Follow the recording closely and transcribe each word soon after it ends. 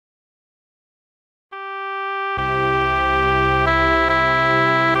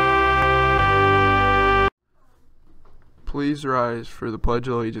Please rise for the Pledge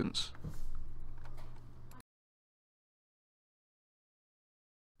of Allegiance.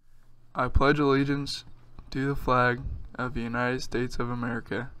 I pledge allegiance to the flag of the United States of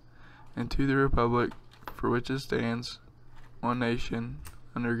America and to the republic for which it stands, one nation,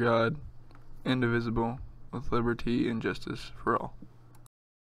 under God, indivisible, with liberty and justice for all.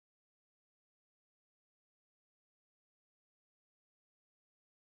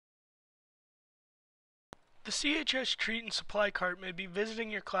 The CHS Treat and Supply Cart may be visiting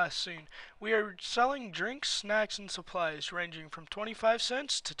your class soon. We are selling drinks, snacks, and supplies ranging from 25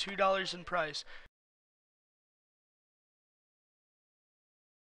 cents to $2 in price.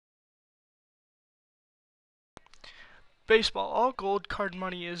 Baseball. All gold card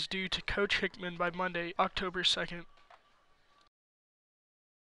money is due to Coach Hickman by Monday, October 2nd.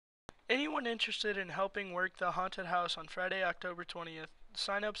 Anyone interested in helping work the haunted house on Friday, October 20th,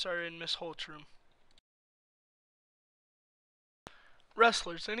 sign-ups are in Miss Holt's room.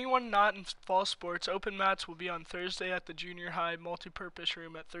 Wrestlers. Anyone not in fall sports, open mats will be on Thursday at the junior high multipurpose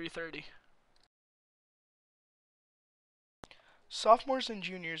room at 3:30. Sophomores and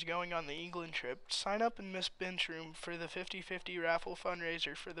juniors going on the England trip, sign up in Miss Bench room for the 50-50 raffle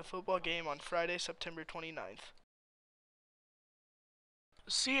fundraiser for the football game on Friday, September 29th.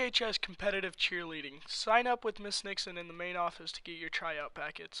 CHS competitive cheerleading. Sign up with Miss Nixon in the main office to get your tryout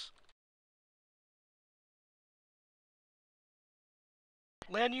packets.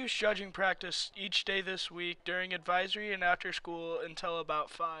 Land use judging practice each day this week during advisory and after school until about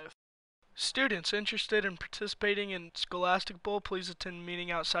 5. Students interested in participating in Scholastic Bowl, please attend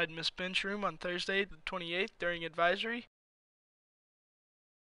meeting outside Miss Bench room on Thursday the 28th during advisory.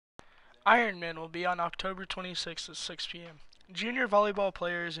 Ironman will be on October 26th at 6 p.m. Junior volleyball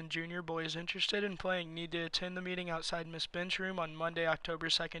players and junior boys interested in playing need to attend the meeting outside Miss Bench room on Monday, October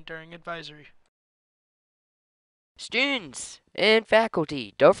 2nd during advisory. Students and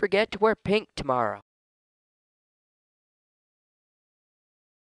faculty, don't forget to wear pink tomorrow.